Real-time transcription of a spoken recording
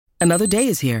Another day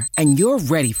is here, and you're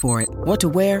ready for it. What to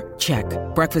wear? Check.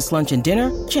 Breakfast, lunch, and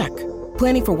dinner? Check.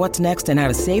 Planning for what's next and how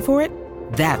to save for it?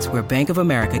 That's where Bank of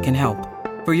America can help.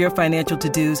 For your financial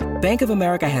to-dos, Bank of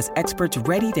America has experts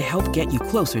ready to help get you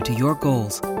closer to your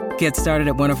goals. Get started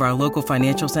at one of our local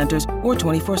financial centers or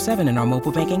 24/7 in our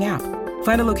mobile banking app.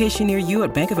 Find a location near you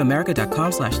at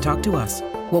bankofamerica.com/talktous.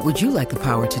 What would you like the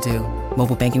power to do?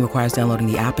 Mobile banking requires downloading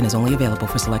the app and is only available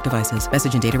for select devices.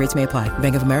 Message and data rates may apply.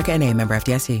 Bank of America N.A., member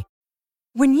FDIC.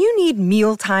 When you need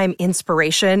mealtime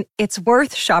inspiration, it's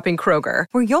worth shopping Kroger,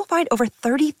 where you'll find over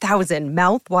 30,000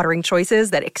 mouth-watering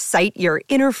choices that excite your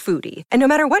inner foodie. And no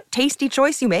matter what tasty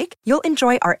choice you make, you'll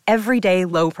enjoy our everyday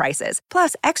low prices,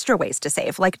 plus extra ways to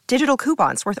save, like digital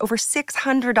coupons worth over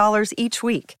 $600 each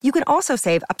week. You can also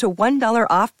save up to $1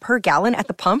 off per gallon at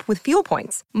the pump with fuel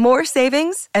points. More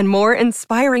savings and more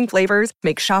inspiring flavors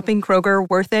make shopping Kroger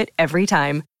worth it every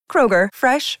time. Kroger,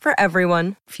 fresh for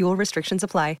everyone. Fuel restrictions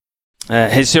apply.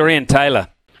 Hazurian Taylor.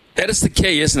 That is the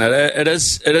key, isn't it? It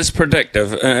is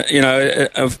predictive.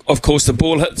 Of course, the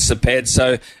ball hits the pad,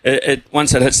 so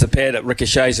once it hits the pad, it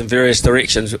ricochets in various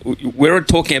directions. We're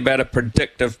talking about a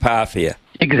predictive path here.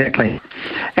 Exactly.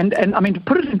 And I mean, to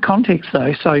put it in context,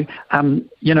 though, so,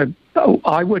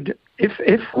 I would,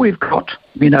 if we've got,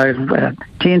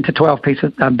 10 to 12 bits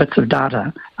of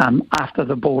data after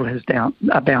the ball has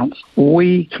bounced,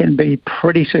 we can be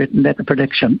pretty certain that the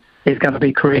prediction is going to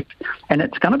be correct. And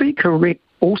it's going to be correct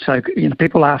also.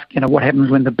 People ask, what happens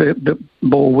when the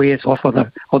ball wears off or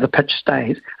the pitch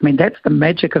stays. I mean, that's the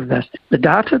magic of this. The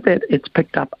data that it's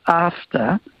picked up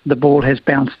after the ball has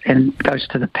bounced and goes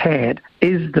to the pad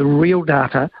is the real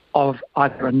data of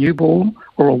either a new ball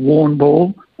or a worn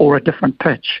ball or a different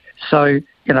pitch. So,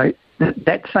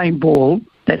 that same ball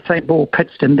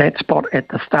pitched in that spot at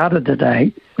the start of the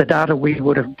day, the data we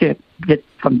would have get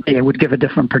from there would give a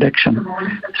different prediction.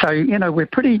 So, we're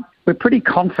pretty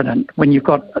confident when you've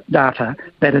got data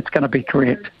that it's going to be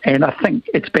correct. And I think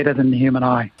it's better than the human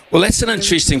eye. Well, that's an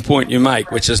interesting point you make,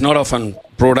 which is not often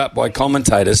brought up by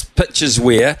commentators. Pitches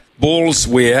wear, balls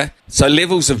wear, so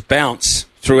levels of bounce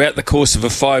throughout the course of a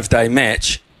 5-day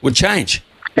match would change.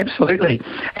 Absolutely.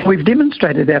 And we've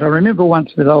demonstrated that. I remember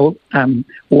once with old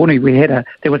Warney,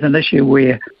 there was an issue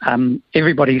where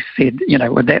everybody said,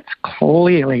 well, that's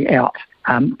clearly out,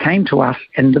 came to us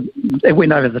and it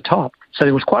went over the top. So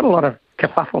there was quite a lot of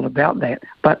kerfuffle about that.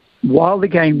 But while the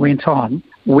game went on,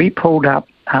 we pulled up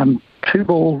 2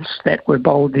 balls that were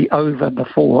bowled the over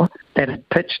before that had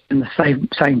pitched in the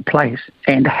same place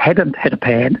and hadn't hit a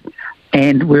pad.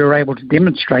 And we were able to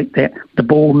demonstrate that the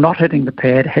ball not hitting the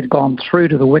pad had gone through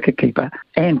to the wicketkeeper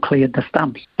and cleared the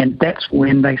stumps. And that's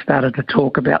when they started to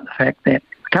talk about the fact that,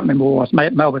 I can't remember what it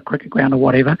was, Melbourne Cricket Ground or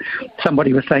whatever,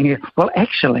 somebody was saying, well,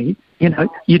 actually,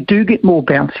 you do get more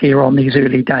bounce here on these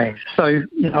early days. So,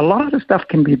 a lot of the stuff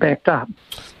can be backed up.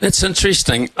 That's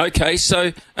interesting. Okay,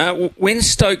 so when Ben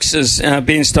Stokes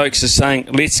is saying,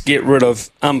 let's get rid of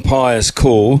umpire's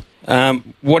call,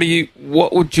 what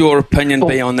would your opinion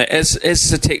be on that? As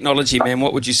the technology man,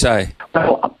 what would you say?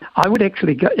 Well, I would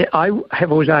actually go, I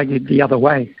have always argued the other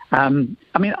way.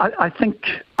 I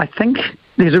think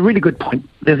there's a really good point.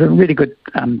 There's a really good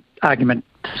argument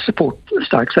to support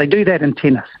Stokes. They do that in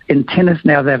tennis. In tennis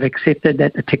now they've accepted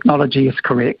that the technology is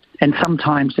correct, and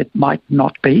sometimes it might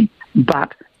not be,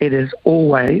 but it is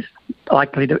always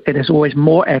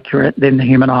more accurate than the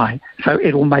human eye. So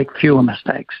it will make fewer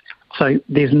mistakes. So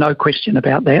there's no question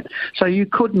about that. So you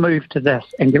could move to this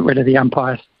and get rid of the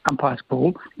umpire's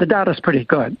call. The data's pretty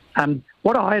good.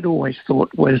 What I had always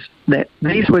thought was that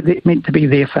these were meant to be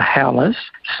there for howlers.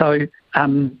 So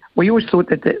we always thought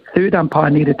that the third umpire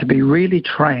needed to be really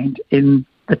trained in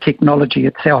the technology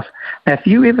itself. Now, if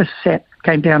you ever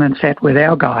came down and sat with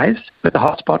our guys, with the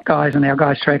hotspot guys and our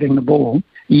guys tracking the ball,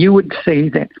 you would see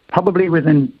that probably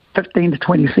within 15 to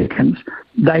 20 seconds,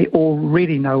 they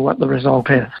already know what the result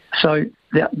is. So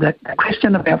the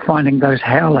question about finding those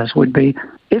howlers would be,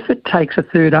 if it takes a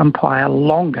third umpire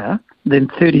longer than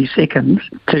 30 seconds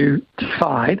to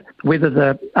decide whether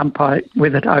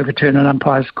to overturn an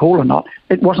umpire's call or not,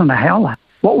 it wasn't a howler.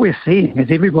 What we're seeing is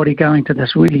everybody going to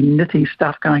this really nitty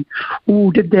stuff going,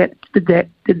 oh, did that.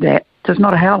 So it's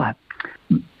not a howler.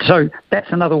 So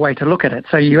that's another way to look at it.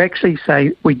 So you actually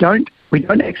say we don't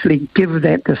actually give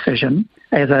that decision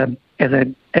as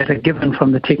a given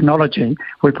from the technology.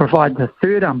 We provide the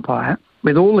third umpire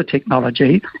with all the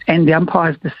technology and the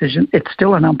umpire's decision. It's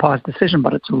still an umpire's decision,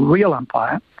 but it's a real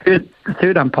umpire. The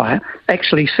third umpire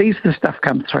actually sees the stuff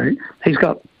come through. He's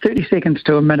got 30 seconds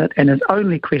to a minute, and his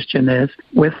only question is,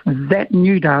 with that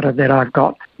new data that I've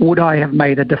got, would I have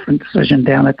made a different decision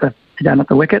down at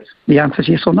the wickets? The answer is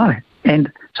yes or no.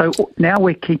 And so now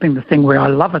we're keeping the thing where I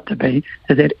love it to be,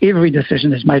 is that every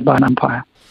decision is made by an umpire.